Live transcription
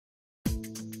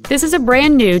This is a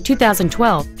brand new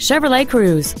 2012 Chevrolet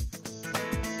Cruze.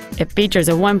 It features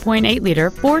a 1.8-liter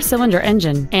four-cylinder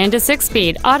engine and a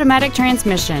 6-speed automatic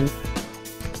transmission.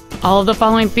 All of the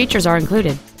following features are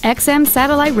included: XM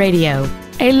satellite radio,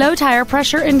 a low tire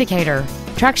pressure indicator,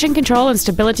 traction control and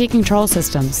stability control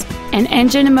systems, an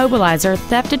engine immobilizer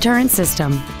theft deterrent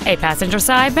system, a passenger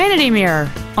side vanity mirror,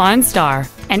 OnStar,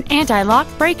 an anti-lock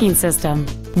braking system,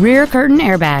 rear curtain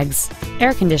airbags,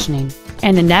 air conditioning,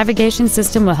 and the navigation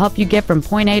system will help you get from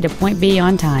point A to point B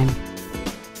on time.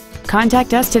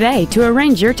 Contact us today to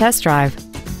arrange your test drive.